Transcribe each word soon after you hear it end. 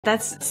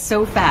That's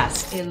so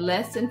fast. In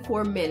less than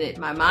 4 minutes,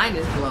 my mind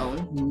is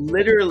blown.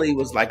 Literally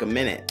was like a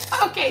minute.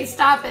 Okay,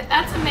 stop it.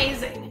 That's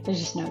amazing. There's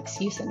just no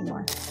excuse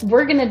anymore.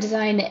 We're gonna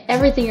design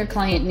everything your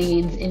client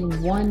needs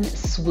in one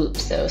swoop.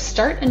 So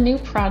start a new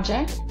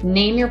project,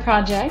 name your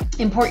project,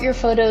 import your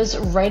photos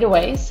right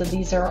away. So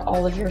these are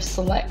all of your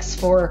selects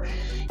for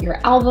your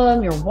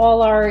album, your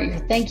wall art, your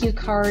thank you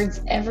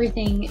cards,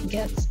 everything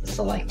gets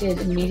selected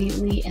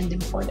immediately and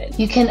imported.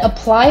 You can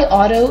apply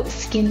Auto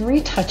Skin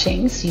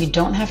Retouching, so you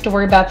don't have to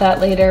worry about that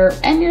later,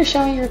 and you're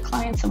showing your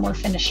clients a more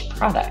finished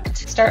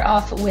product. Start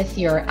off with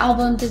your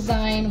album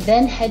design,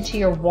 then head to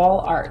your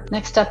wall art.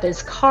 Next up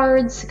is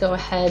cards. Go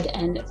ahead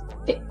and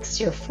fix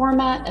your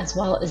format as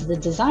well as the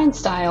design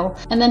style,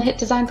 and then hit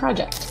design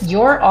project.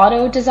 Your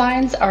auto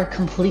designs are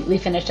completely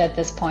finished at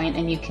this point,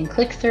 and you can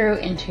click through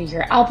into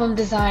your album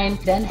design,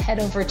 then head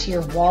over to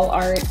your wall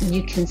art, and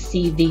you can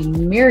see the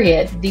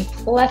myriad, the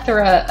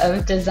plethora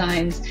of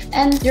designs,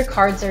 and your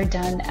cards are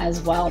done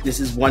as well. This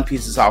is one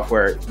piece of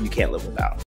software you can't live without.